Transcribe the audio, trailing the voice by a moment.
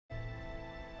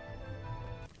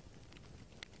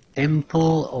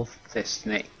Temple of the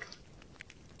Snake.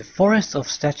 The forest of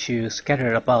statues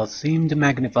scattered about seemed to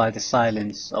magnify the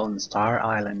silence on Star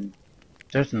Island.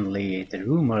 Certainly, the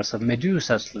rumors of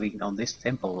medusas living on this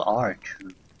temple are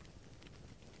true.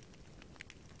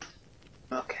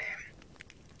 Okay.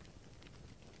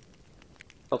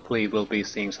 Hopefully we'll be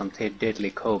seeing some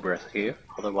deadly cobras here,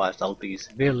 otherwise I'll be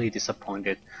severely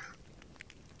disappointed.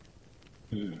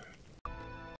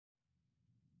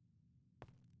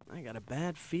 I got a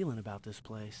bad feeling about this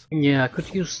place. Yeah,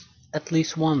 could you at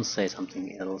least once say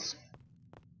something else?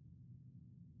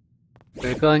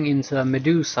 We're going into a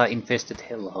medusa-infested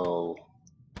hellhole. I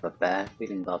have a bad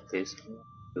feeling about this.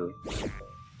 Too.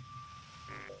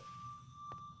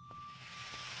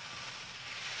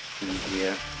 In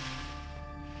here.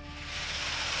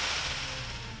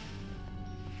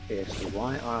 Okay, so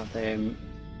why are they...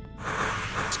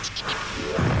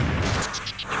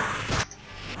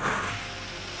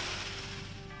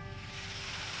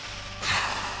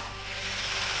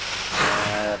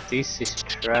 This is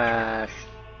trash.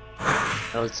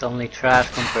 Well, it's only trash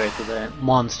compared to the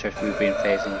monsters we've been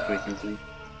facing recently.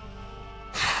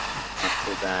 Not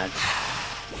too bad.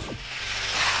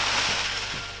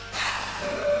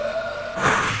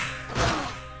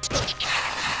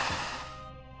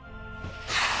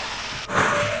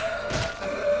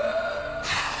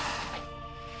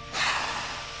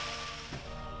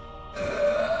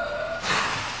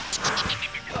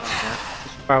 Yeah,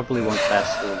 this probably won't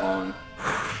last too long.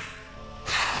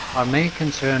 Our main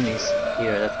concern is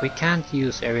here that we can't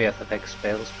use area of effect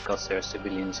spells because there are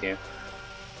civilians here.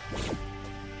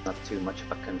 Not too much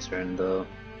of a concern though.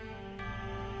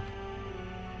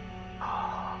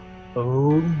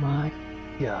 Oh my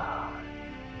god.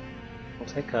 We'll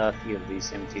take a few of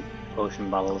these empty potion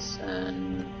bottles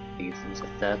and leave things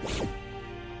like that.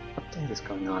 What the hell is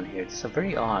going on here? It's a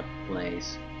very odd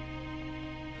place.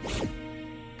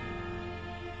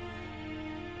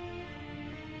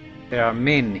 There are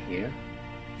men here.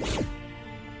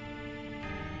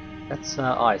 That's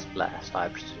Ice Blast, I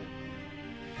presume.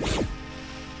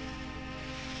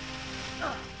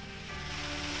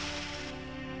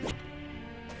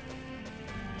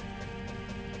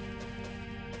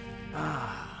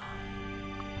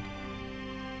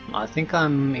 I think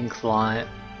I'm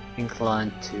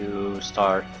inclined to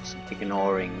start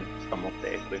ignoring some of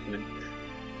the equipment.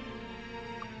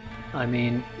 I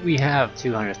mean, we have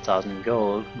 200,000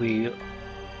 gold, we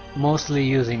mostly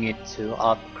using it to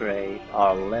upgrade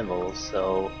our levels,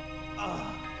 so...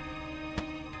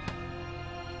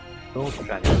 Gold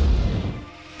dragon.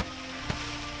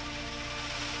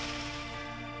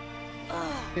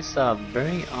 This is a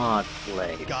very odd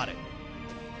place. Got it.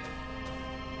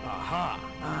 Aha.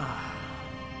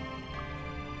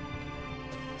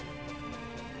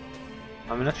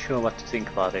 I'm not sure what to think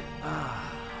about it.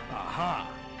 Aha.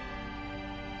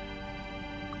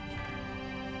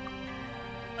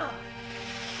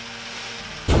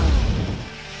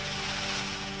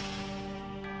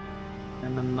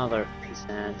 And another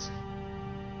peasant.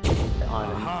 The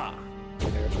island.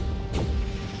 Here.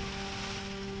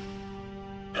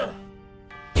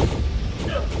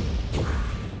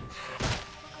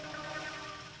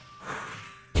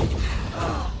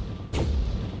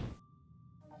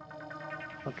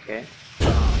 Okay.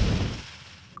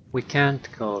 We can't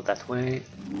go that way,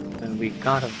 and we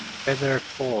got a feather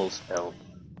fall spell.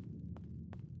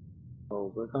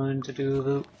 So we're going to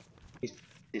do it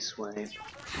this way.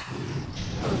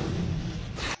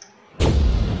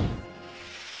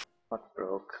 What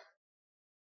broke?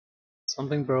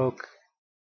 Something broke.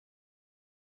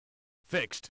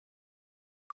 Fixed.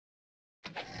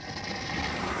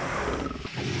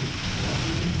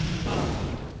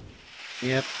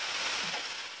 Yep.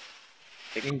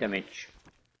 Taking damage.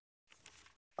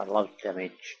 A lot of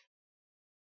damage.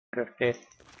 Death.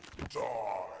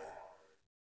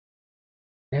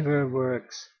 Never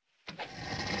works.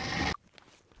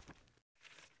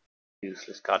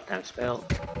 Useless goddamn spell.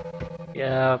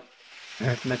 Yeah,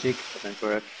 earth magic doesn't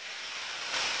work.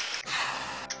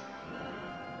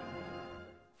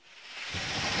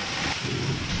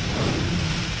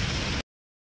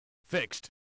 Fixed.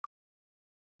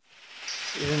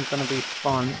 This isn't gonna be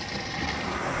fun.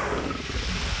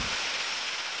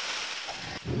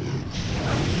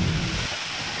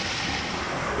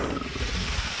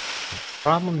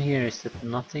 Problem here is that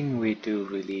nothing we do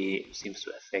really seems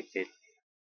to affect it.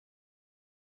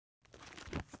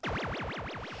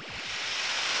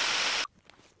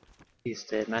 Is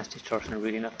the mass distortion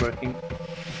really not working?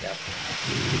 Yeah.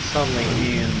 It's suddenly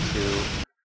immune to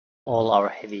all our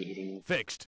heavy hitting.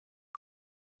 Fixed.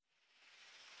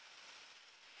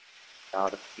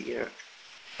 Out of here.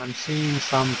 I'm seeing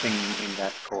something in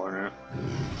that corner.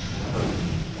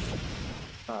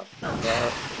 Oh,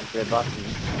 well, the button.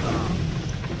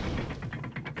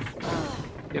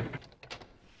 Yep.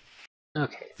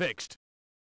 Okay. Fixed.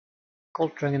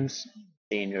 Gold dragons,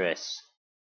 dangerous.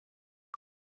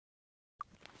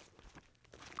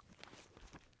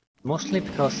 Mostly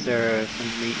because they're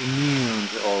simply immune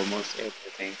to almost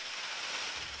everything.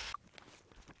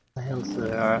 What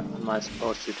the hell am I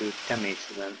supposed to do damage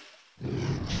to them?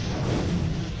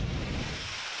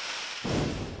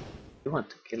 You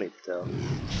want to kill it though.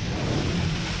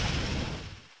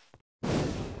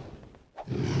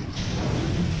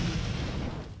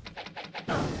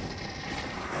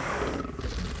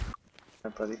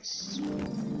 But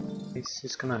this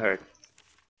is gonna hurt.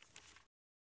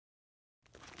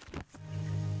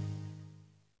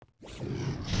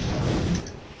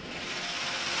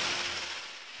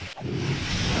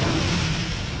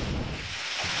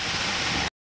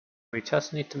 We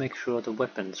just need to make sure the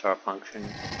weapons are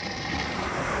functioning.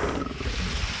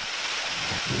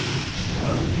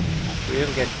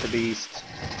 We'll get the beast.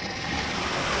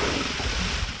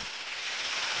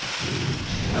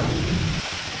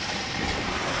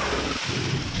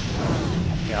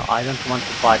 Yeah, I don't want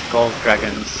to fight gold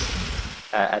dragons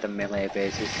at a melee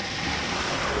basis.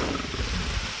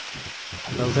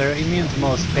 Well, they're immune to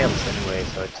most spells anyway,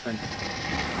 so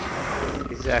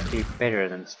this is actually better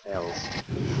than spells.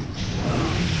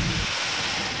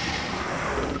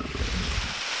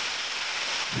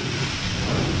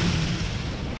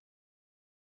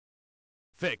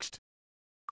 Fixed.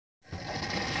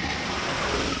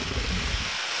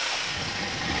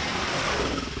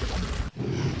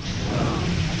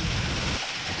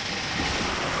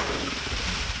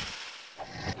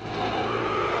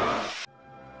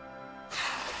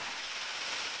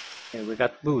 Yeah, we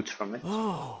got boots from it.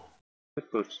 Oh. Good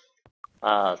boots.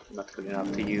 Ah, not good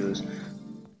enough to use.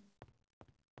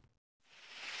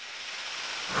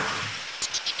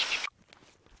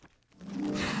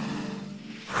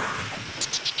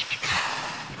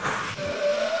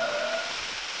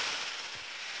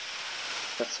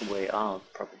 That's the way out,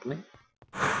 probably.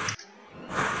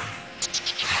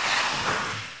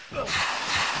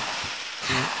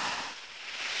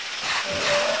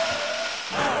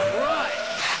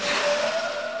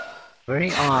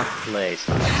 Very odd place,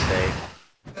 I'd say.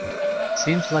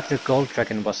 Seems like the gold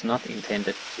dragon was not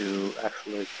intended to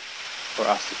actually for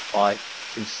us to fight,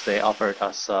 since they offered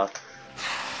us a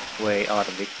way out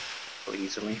of it so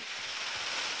easily.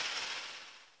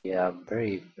 Yeah,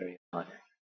 very, very odd.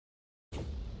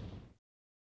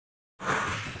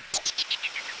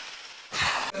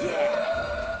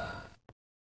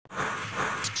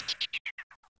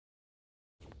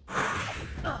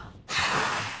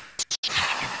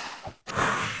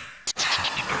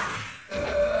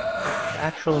 The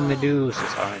actual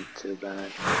medusas aren't too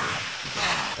bad.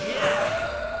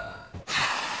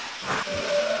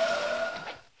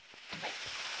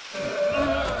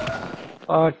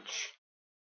 Fudge!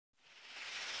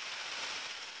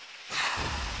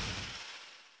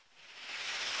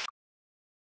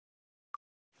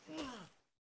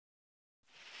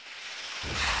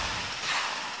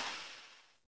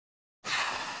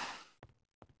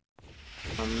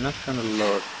 I'm not gonna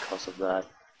load because of that.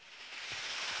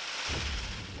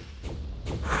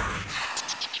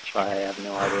 I have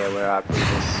no idea where our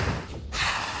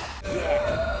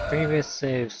previous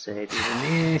save state even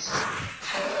is.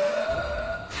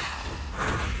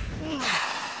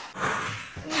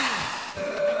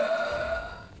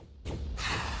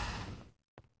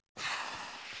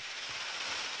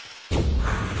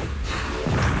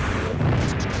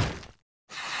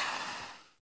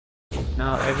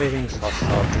 Now everything's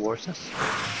hostile towards us.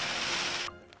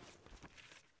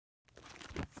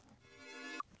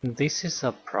 This is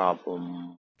a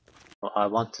problem. I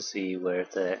want to see where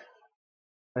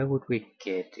would we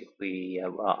get if we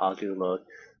auto load.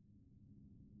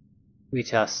 We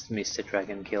just missed the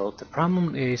dragon kill. The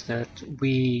problem is that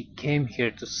we came here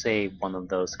to save one of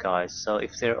those guys, so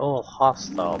if they're all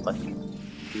hostile, that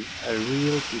could be a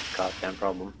real big goddamn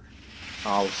problem.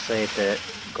 I'll save the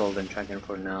golden dragon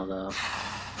for now though.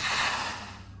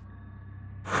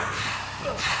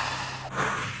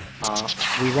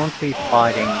 We won't be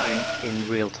fighting in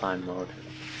real-time mode.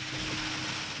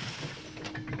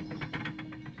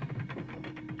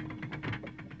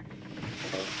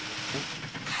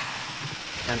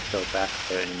 Can't go back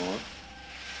there anymore.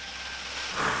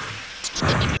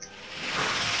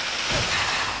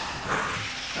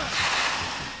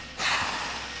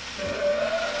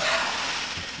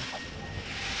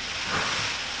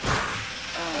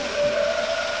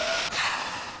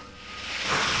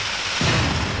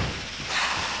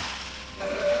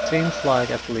 seems like,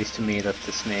 at least to me, that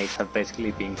the snakes have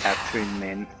basically been capturing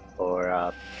men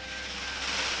for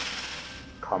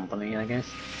company, I guess.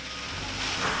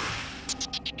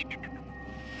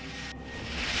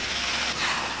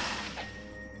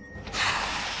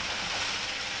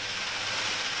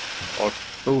 Or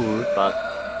food, but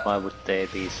why would they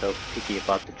be so picky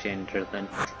about the gender then?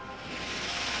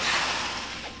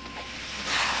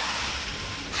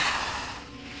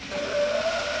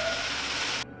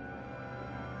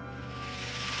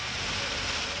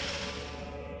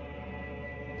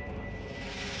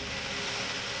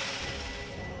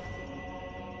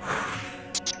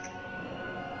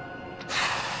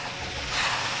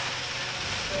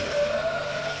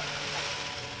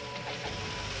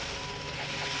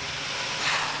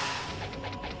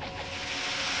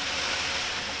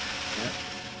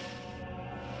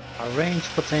 Our range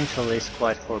potential is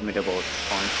quite formidable at this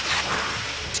point.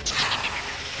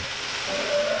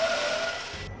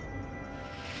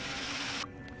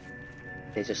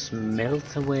 They just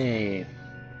melt away.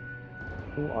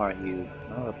 Who are you?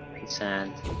 Oh, a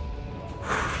peasant.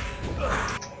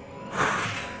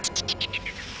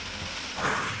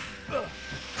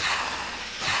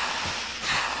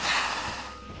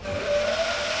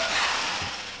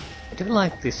 I do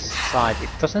like this side. It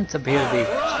doesn't appear to be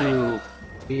too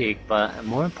big, but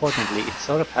more importantly, it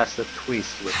sort of has a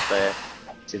twist with the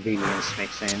civilians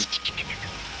mixed in.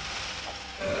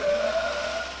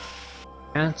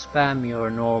 Can't spam your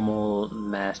normal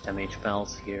mass damage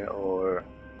spells here, or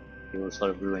you will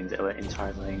sort of ruin the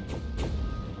entire thing.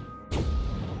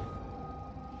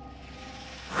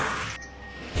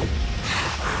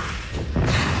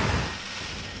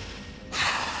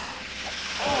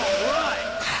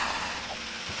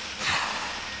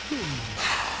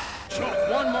 Chalk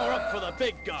one more up for the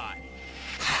big guy.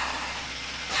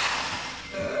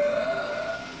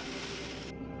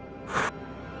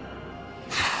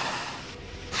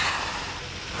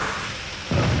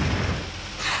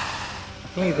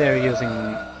 I think they're using,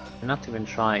 they're not even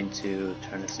trying to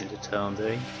turn this into tone,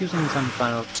 they're using some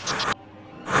kind of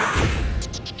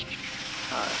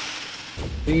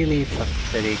really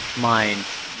pathetic mind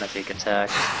magic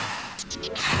attacks.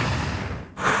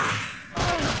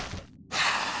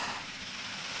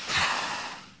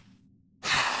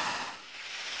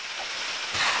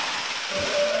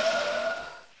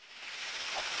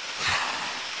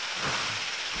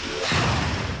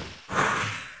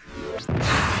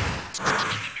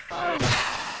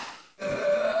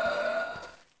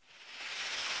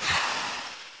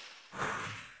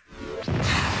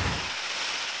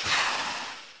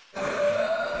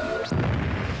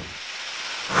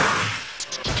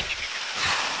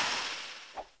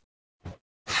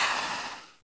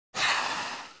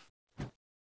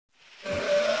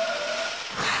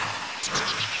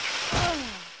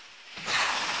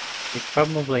 It's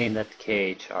probably in that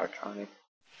cage, Artronic.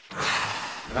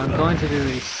 But I'm going to do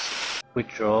this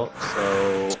withdraw,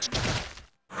 so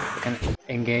I can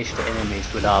engage the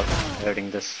enemies without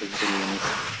hurting the civilians.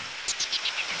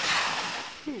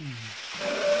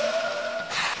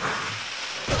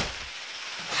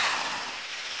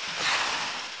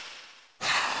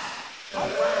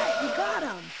 Alright, we got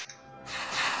him!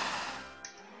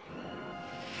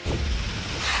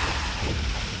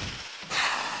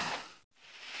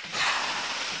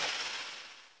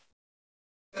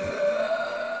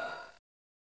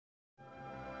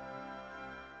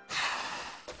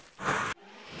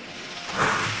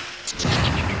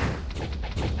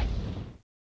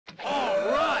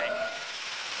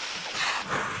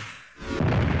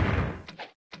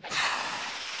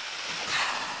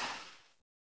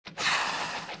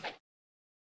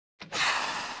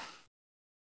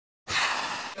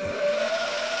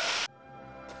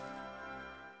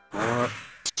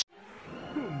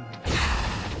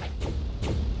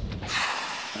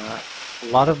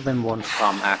 A lot of them won't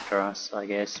come after us, I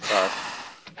guess, but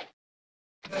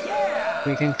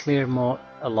we can clear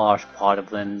a large part of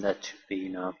them. That should be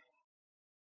enough.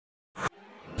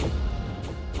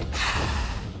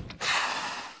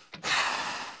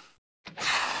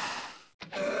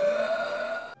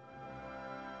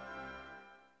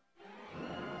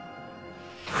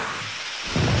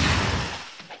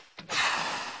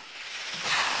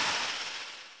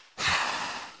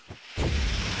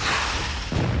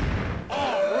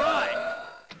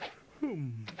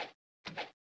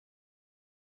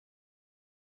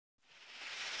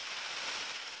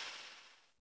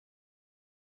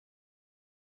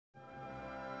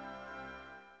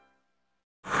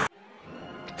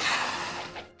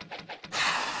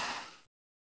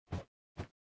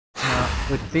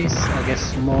 With this, I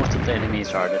guess most of the enemies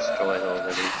are destroyed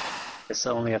already. There's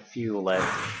only a few left.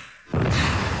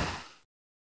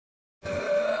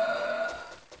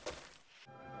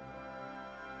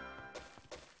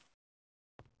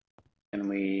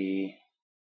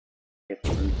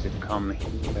 some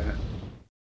here.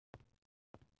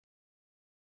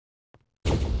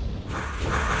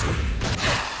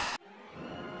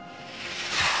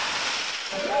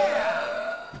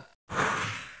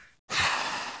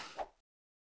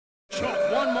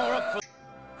 One more up for...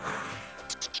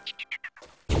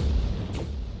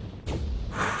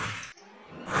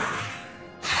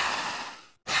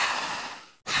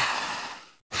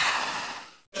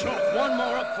 One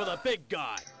more up for the big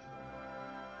guy.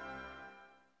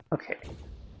 Okay.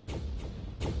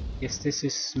 Yes, this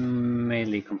is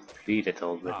mainly completed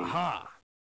already. Aha!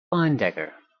 Fine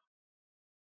dagger.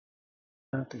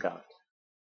 Not the god.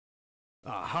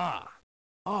 Aha!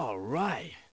 All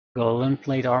right. Golden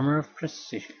plate armor of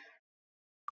precision.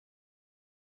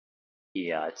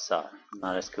 Yeah, it's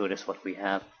not as good as what we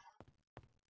have.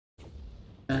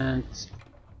 And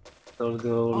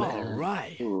gold All and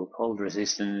right. ooh, cold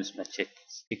resistance,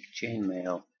 majestic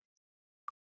chainmail.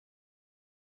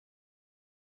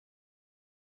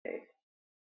 Okay.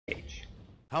 H.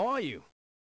 How are you?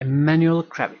 Emmanuel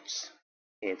Kravitz.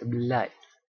 Okay, the blight.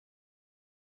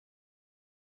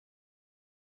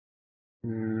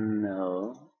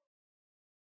 No.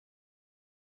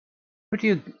 Could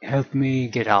you help me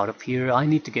get out of here? I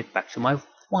need to get back to my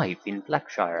wife in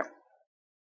Blackshire.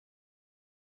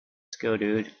 Let's go,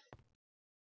 dude.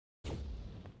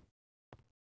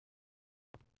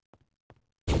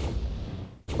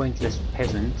 Pointless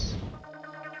peasants.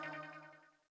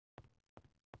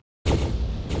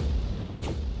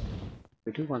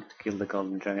 We do want to kill the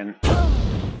golden dragon.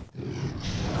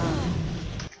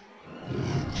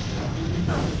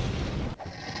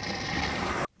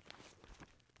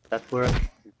 That work?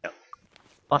 No.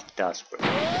 What does work?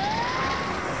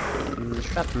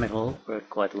 Shrapnel work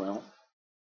quite well.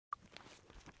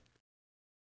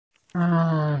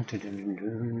 Got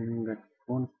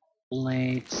one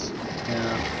blades.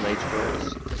 Yeah, blades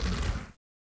works.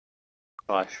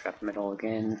 Try shrapnel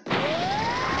again.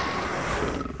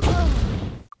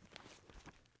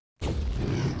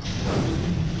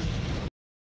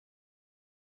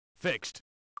 Fixed.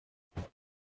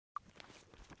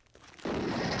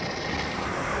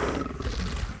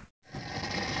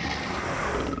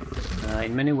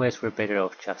 In many ways we're better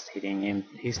off just hitting him.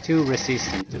 He's too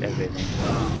resistant to everything.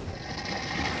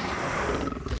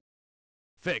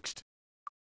 Fixed.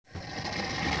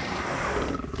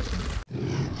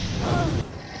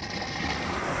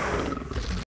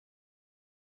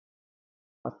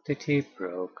 What did he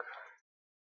broke?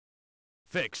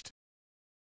 Fixed.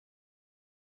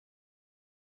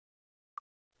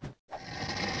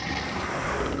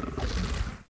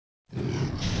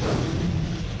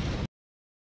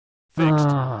 Fixed.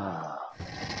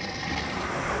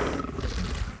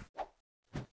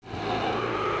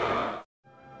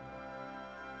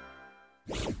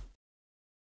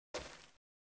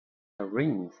 A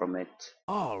ring from it.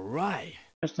 All right.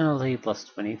 Personality plus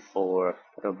 24.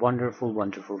 What a wonderful,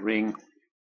 wonderful ring.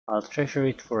 I'll treasure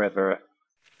it forever.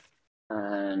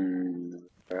 And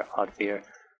we're out of here.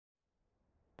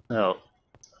 No,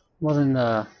 wasn't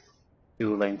a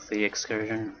too lengthy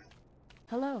excursion.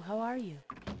 Hello, how are you?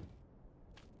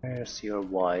 Where's your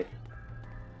wife?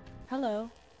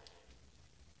 Hello.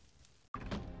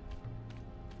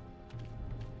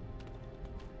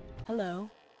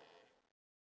 Hello.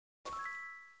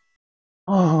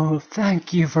 Oh,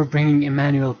 thank you for bringing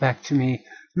Emmanuel back to me.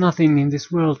 Nothing in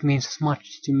this world means as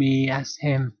much to me as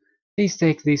him. Please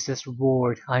take this as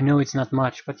reward. I know it's not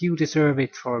much, but you deserve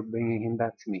it for bringing him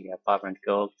back to me. A 500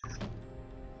 gold.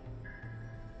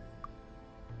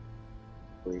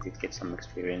 We did get some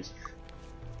experience.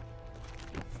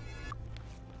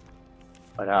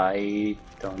 But I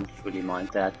don't really mind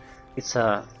that. It's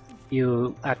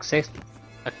you accepted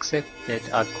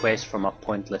a quest from a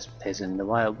pointless peasant.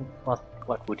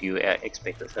 What would you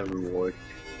expect as a reward?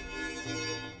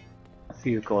 A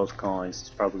few gold coins is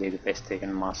probably the best they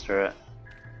can muster.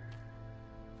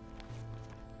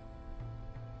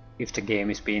 If the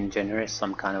game is being generous,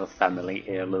 some kind of a family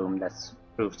heirloom that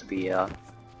proves to be a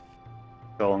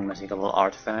strong magical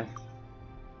artifact.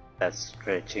 That's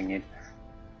stretching it.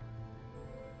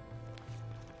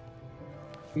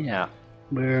 Yeah,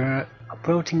 we're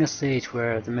approaching a stage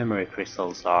where the memory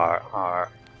crystals are our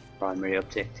primary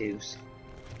objectives.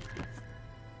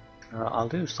 I'll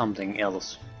do something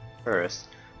else first.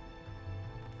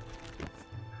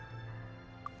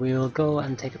 We'll go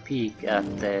and take a peek at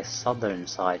the southern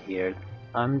side here.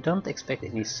 I don't expect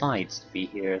any sights to be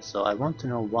here, so I want to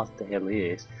know what the hell it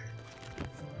is.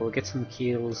 We'll get some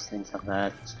kills, things like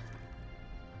that.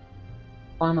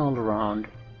 Fun all around.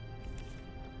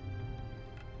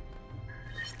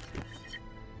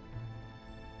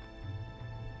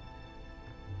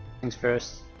 Things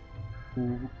first.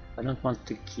 I don't want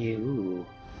to kill. Ooh.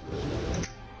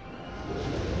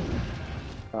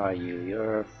 Where are you?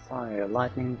 You're fire,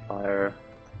 lightning, fire,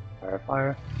 fire,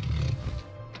 fire.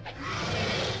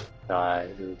 Die,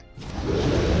 dude.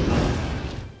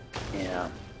 Yeah,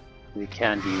 we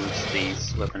can't use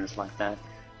these weapons like that.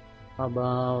 How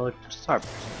about Starburst?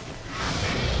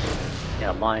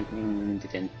 Yeah, lightning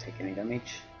didn't take any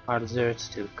damage. Fire lizards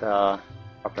took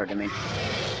proper damage.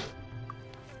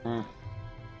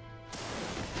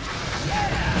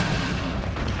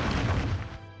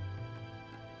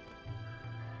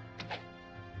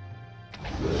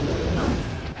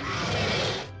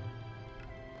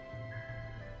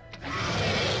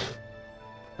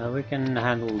 We can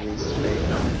handle this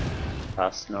with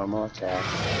fast normal attack.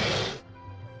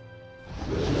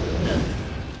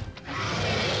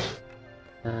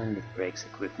 And it breaks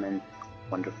equipment.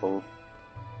 Wonderful.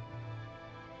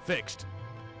 Fixed.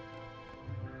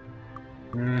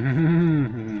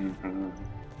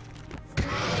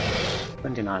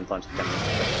 29 points of damage,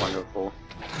 that's wonderful.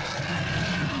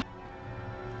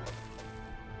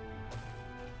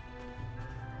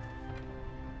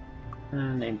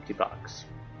 And empty box.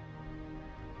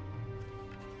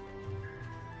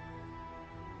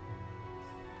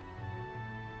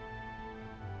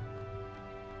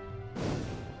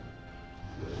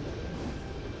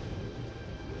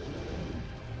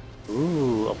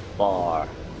 Ooh, a bar.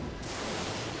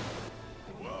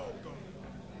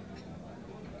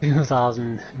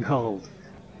 2,000 gold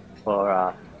for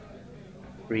a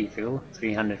refill,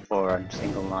 300 for a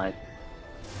single night.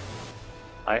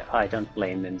 I don't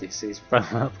blame them. This is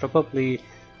probably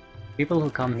people who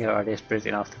come here are desperate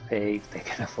enough to pay if they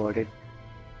can afford it.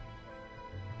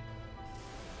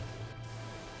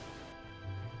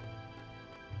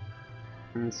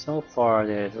 And so far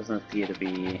there doesn't appear to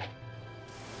be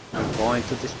a point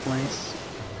to this place.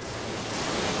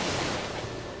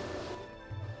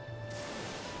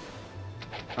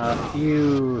 A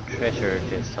few treasure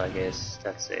chests, I guess,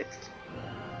 that's it.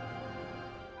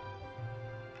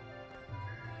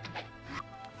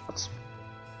 What's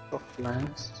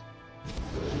Blast?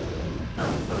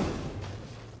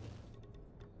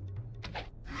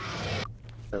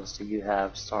 What else do you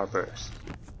have? Starburst.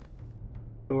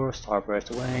 Sure,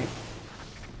 Starburst away.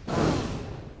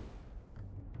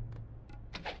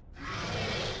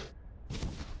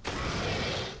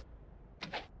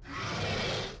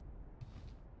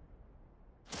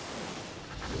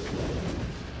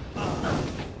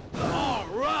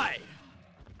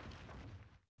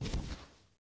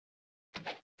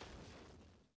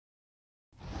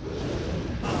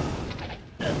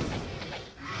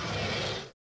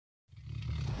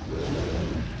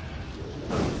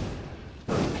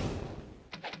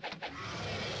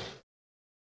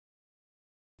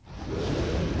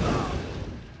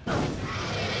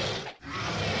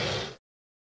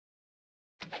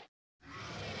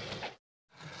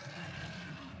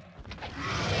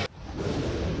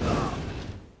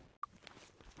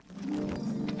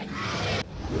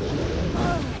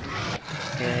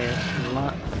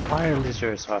 Fire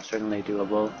lizards are certainly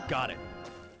doable. Got it.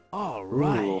 All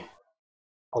right. Ooh.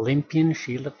 Olympian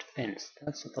Shield of Defense.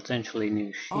 That's a potentially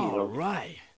new shield. All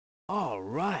right. All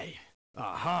right.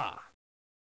 Aha.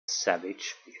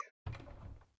 Savage.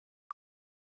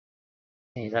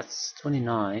 Hey, that's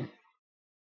 29.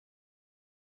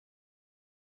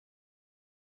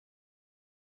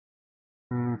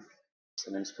 Hmm.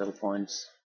 7 spell points.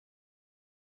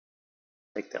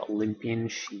 Take the Olympian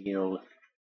Shield.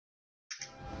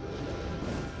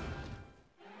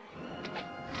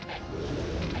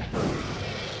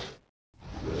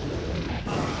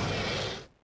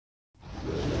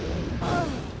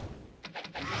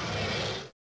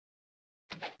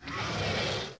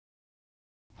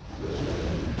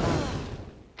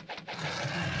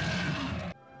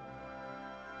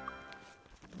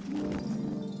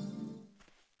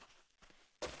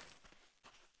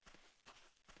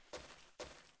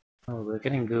 Oh, we're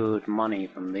getting good money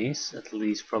from this, at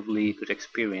least probably good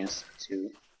experience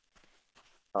too.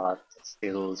 But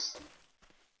still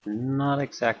not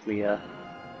exactly a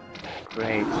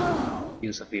great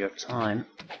use of your time.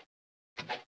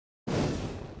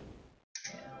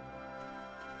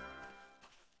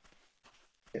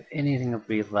 If anything of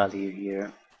real value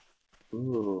here.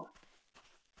 Ooh.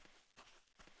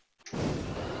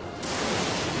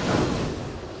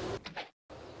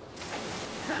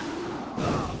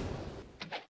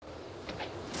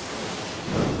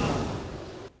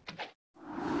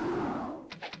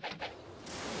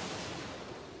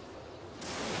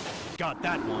 Got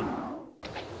that one.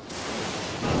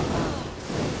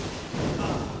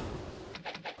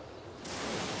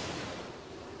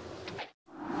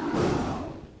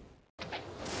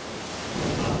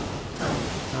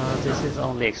 this is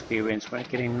only experience, we're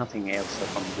getting nothing else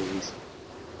from these.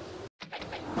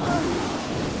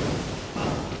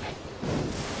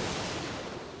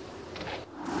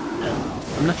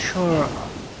 I'm not sure,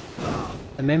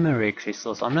 the memory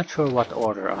crystals, I'm not sure what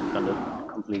order I'm gonna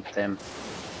complete them.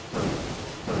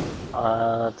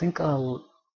 I think I'll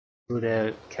do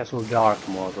the Castle Dark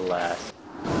Mortal last.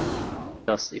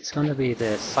 Because it's gonna be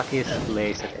the suckiest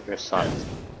place that ever sucked.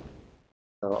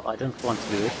 So I don't want to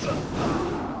do it.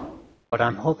 What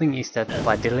I'm hoping is that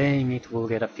by delaying it we'll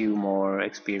get a few more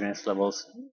experience levels.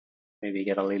 Maybe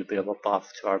get a little bit of a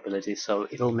buff to our abilities, so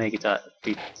it'll make it a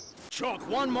Chalk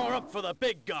one more up for the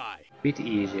big guy. bit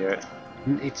easier.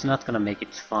 It's not gonna make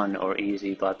it fun or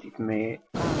easy, but it may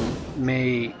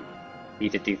be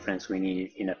the difference we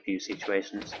need in a few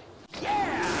situations.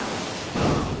 Yeah!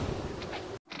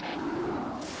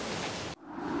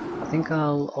 I think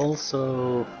I'll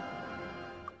also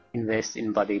invest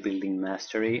in bodybuilding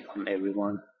mastery on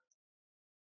everyone.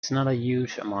 It's not a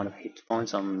huge amount of hit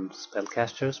points on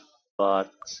spellcasters,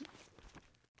 but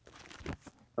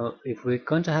if we're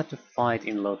going to have to fight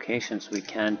in locations we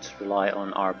can't rely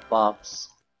on our buffs,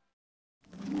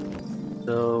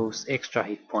 those extra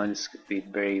hit points could be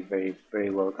very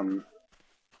welcome.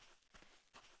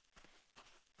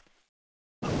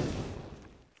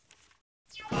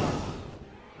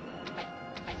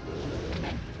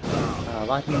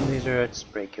 Lightning lizards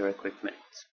break your equipment.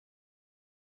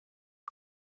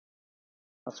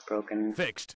 That's broken.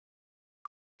 Fixed.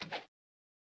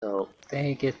 So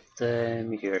they get the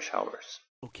meteor showers.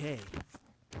 Okay.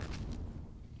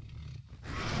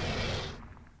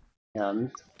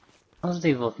 And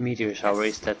positive of meteor shower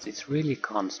is that it's really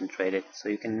concentrated, so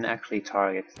you can actually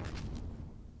target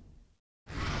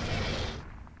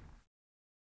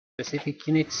specific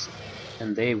units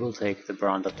and they will take the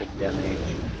brunt of the damage.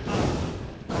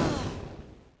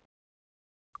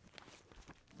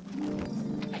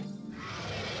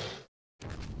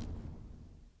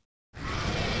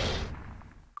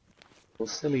 We'll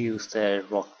still use the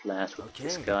rock blast with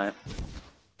this guy.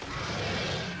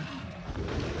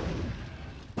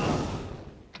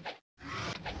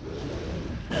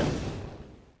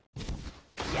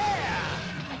 Yeah!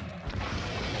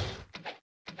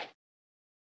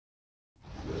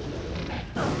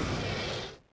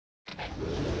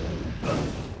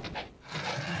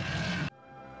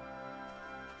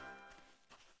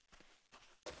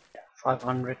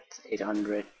 500,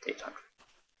 800, 800.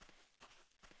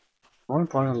 More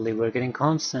importantly, we're getting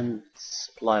constant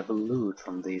supply of loot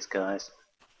from these guys.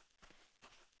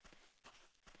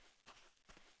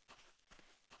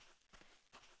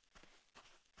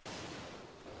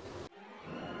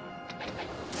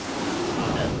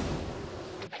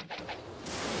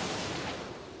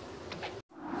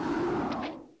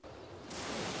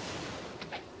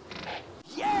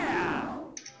 Yeah!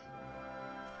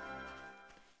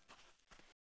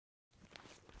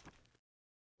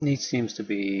 It seems to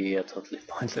be a totally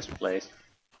pointless place.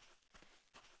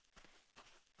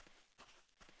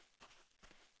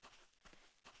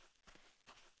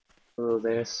 So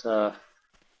there's a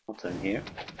mountain here.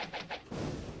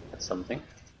 That's something.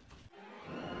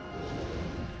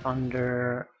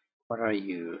 Thunder. What are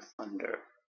you? Thunder.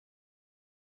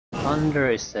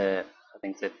 Thunder is the, I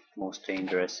think, the most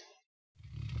dangerous.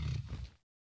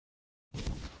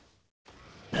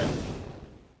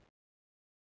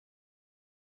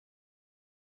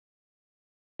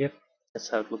 Yep, that's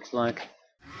how it looks like.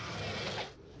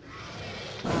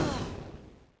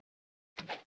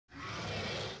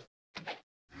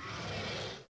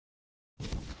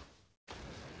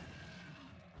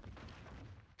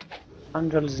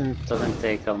 Thunder doesn't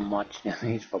take much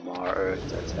damage from our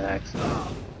earth attacks.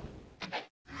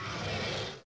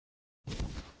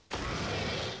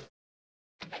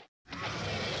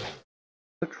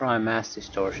 Could try mass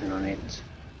distortion on it.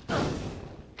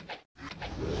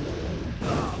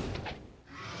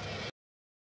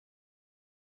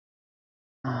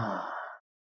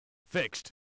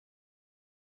 Fixed.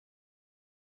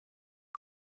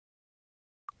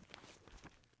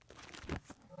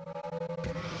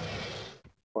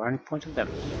 400 points of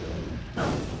damage.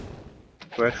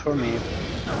 Works for me.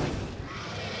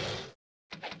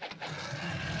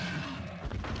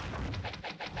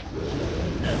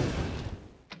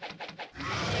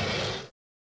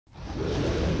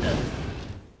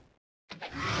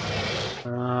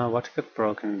 What got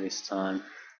broken this time?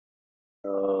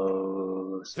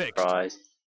 Oh, surprise.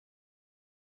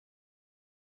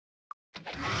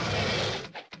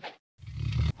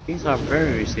 These are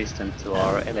very resistant to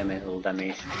our elemental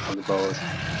damage on the bows.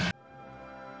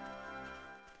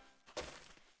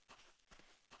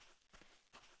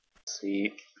 Let's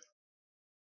see.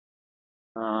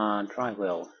 Dry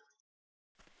well.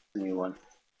 New one.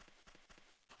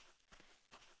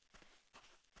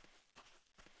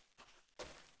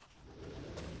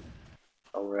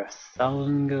 Over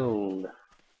 1,000 gold.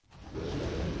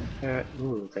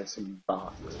 Ooh, there's a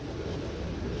box.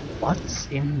 What's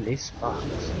in this box?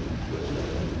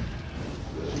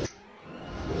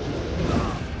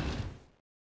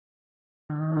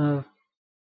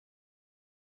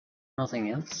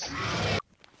 Nothing else.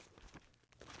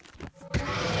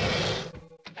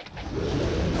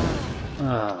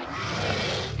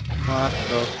 What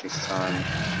broke this time?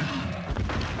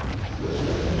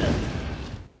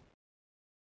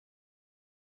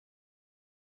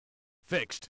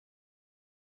 Fixed.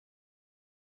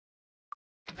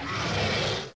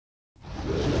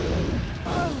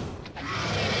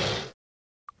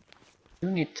 You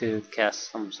need to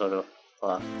cast some sort of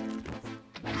buff.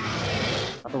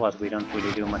 Otherwise we don't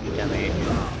really do much damage.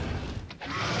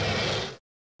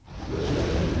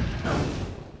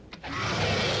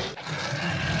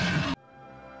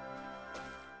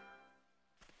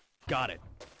 Got it.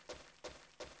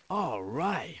 All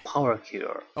right. Power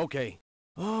Cure. Okay.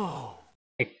 Oh.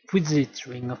 Exquisite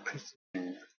Ring of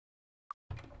Precision.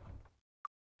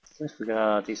 Let's we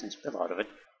got a decent spell out of it.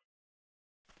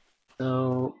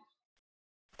 So...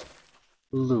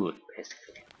 loot,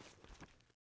 basically.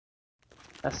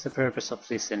 That's the purpose of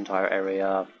this entire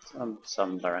area.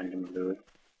 Some random loot.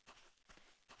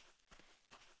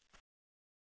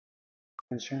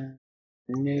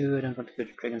 No, I don't want to go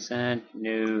to Dragon Sand.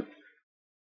 No.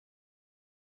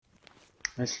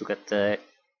 Let's look at the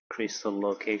crystal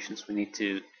locations. We need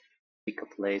to pick a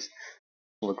place.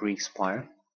 The Greek Spire.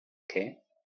 Okay.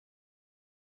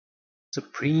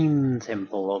 Supreme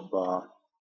Temple of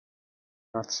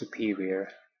not Superior.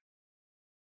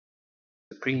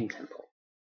 Supreme Temple.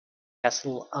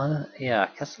 Castle yeah,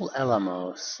 Castle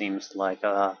Alamo seems like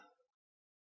a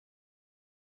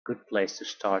good place to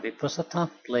start. It was a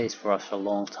tough place for us a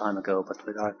long time ago, but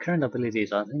with our current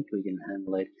abilities I think we can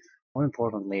handle it. More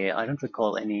importantly, I don't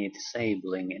recall any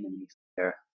disabling enemies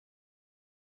there.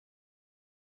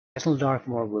 Castle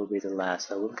Darkmoor will be the last,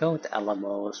 so we'll go with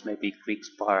Alamos, maybe Greek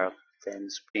Spire, then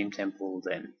Supreme Temple,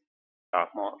 then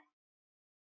Darkmoor.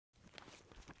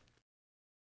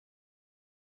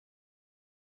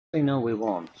 No, we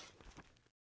won't.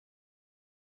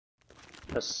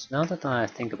 Because now that I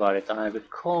think about it, I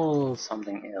recall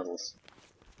something else.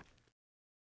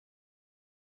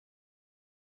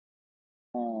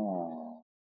 Oh.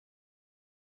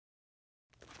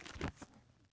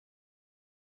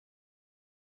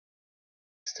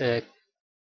 It's the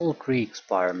full Greek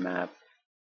Spire map.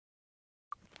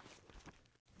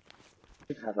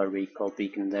 Should have a recall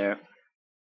beacon there.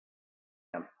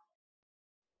 Yeah.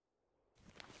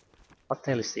 What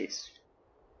the hell is this?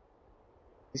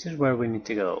 This is where we need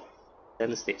to go. What the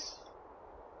hell is this?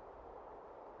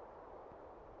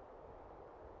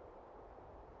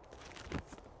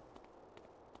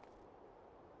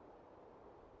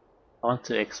 I want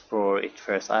to explore it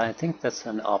first. I think that's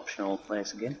an optional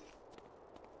place again.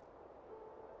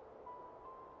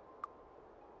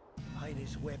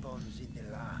 Finest weapons in the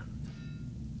land.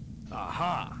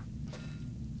 Aha.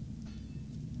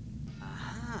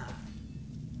 Aha.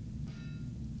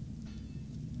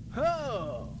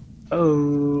 Ho!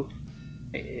 Oh,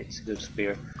 it's a good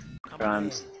spear. Come I'm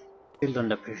again. still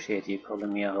don't appreciate you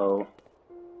calling me a hoe.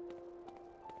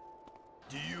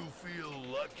 Do you feel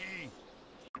lucky?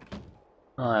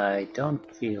 I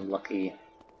don't feel lucky.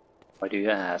 Why do you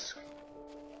ask?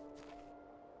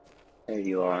 There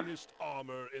you are. Finest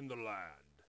armor in the land.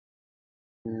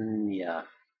 Yeah.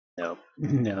 No.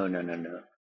 No, no, no, no.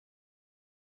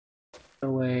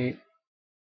 Oh, wait.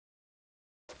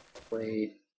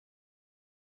 Wait.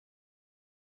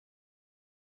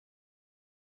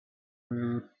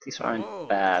 These aren't Oh,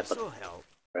 bad, but this'll help.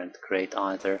 aren't great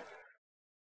either.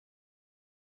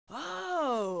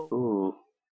 Oh! Ooh.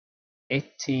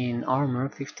 18 armor,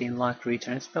 15 life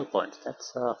return spell points.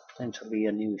 That's potentially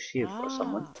a new shield for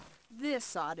someone. Ah,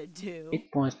 this ought to do.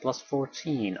 Hit points plus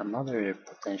 14, another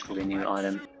potentially new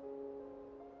item.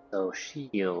 So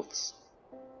shields.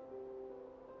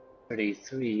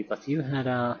 33, but you had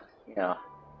a, yeah,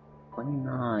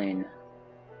 29.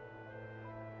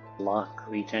 Luck,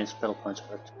 return spell points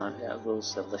per time. Yeah, we'll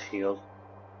sell the shield.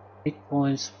 Hit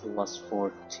points plus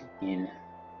 14.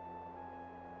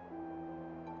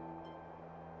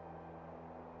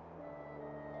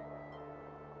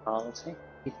 I'll take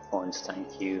hit points,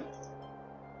 thank you.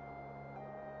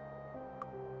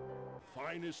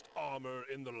 Finest armor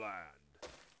in the land.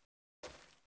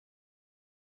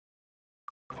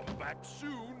 Come back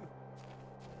soon.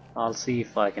 I'll see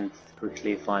if I can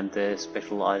quickly find the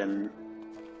special item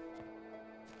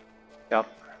shop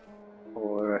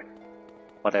or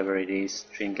whatever it is,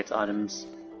 trinket items,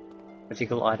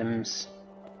 critical items,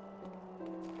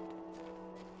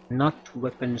 not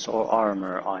weapons or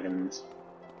armor items.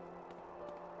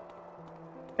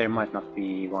 There might not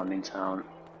be one in town,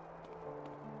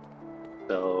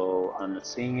 so I'm not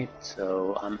seeing it,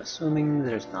 so I'm assuming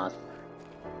there's not.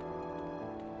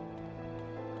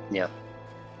 Yep.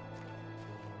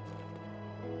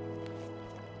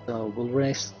 So we'll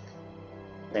rest,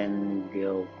 then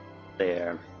go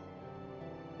there.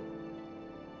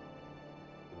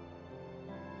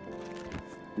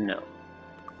 No.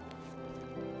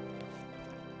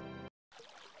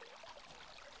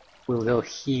 We'll go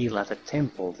heal at a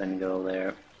temple, then go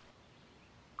there.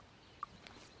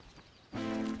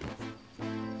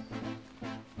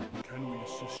 Can we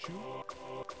assist you?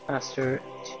 Faster,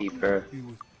 cheaper,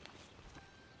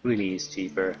 really is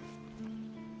cheaper.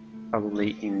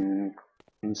 Probably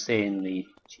insanely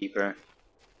cheaper.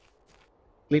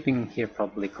 Sleeping here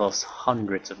probably costs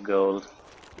hundreds of gold.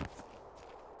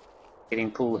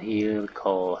 Getting full heal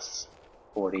costs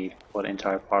 40 for the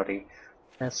entire party.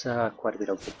 That's quite a bit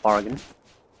of a bargain.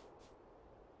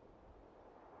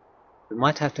 We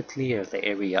might have to clear the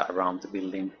area around the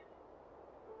building.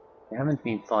 We haven't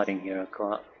been fighting here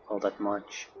all that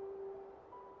much.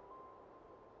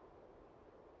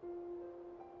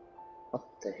 What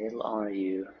the hell are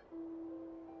you?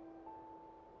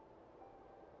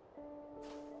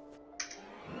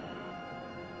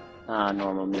 Ah,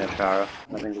 normal Minotaur,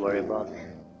 nothing to worry about.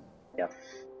 Yeah.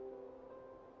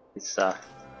 It's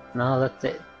now that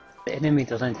the enemy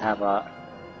doesn't have a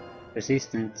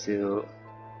resistance to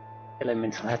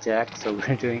elemental attack, so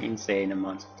we're doing insane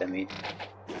amounts of damage.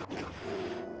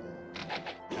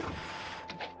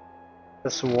 The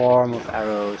swarm of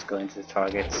arrows going to the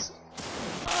targets.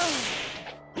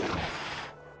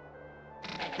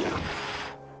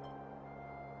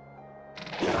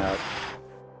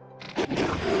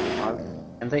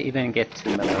 Can they even get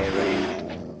to melee range?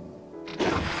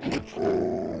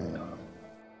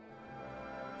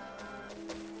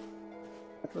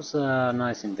 That was a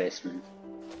nice investment.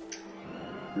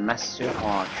 Master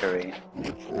Archery.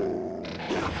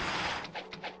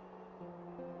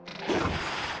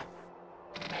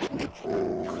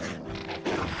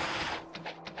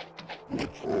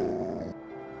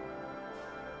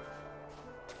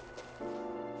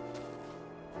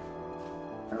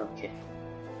 Okay.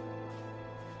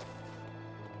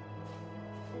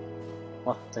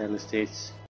 What the hell is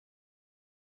this?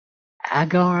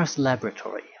 Agar's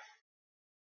laboratory.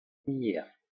 Yeah.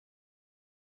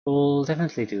 We'll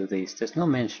definitely do this. There's no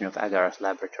mention of Agar's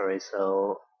laboratory,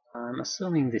 so I'm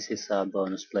assuming this is a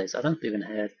bonus place. I don't even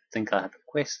think I have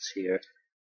quests here.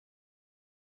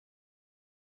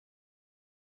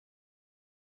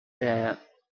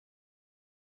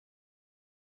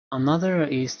 Another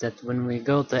is that when we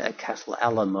go to Castle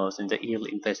Alamos in the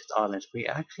eel-infested islands, we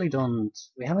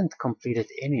haven't completed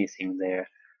anything there.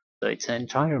 So it's an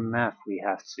entire map we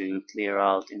have to clear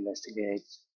out, investigate.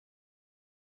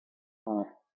 Oh.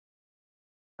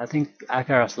 I think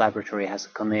Akara's laboratory has a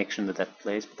connection to that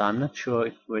place, but I'm not sure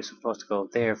if we're supposed to go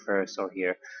there first or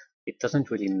here. It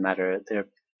doesn't really matter.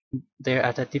 They're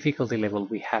at a difficulty level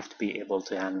we have to be able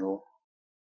to handle.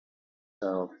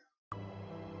 So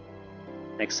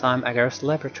next time, Agar's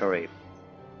laboratory.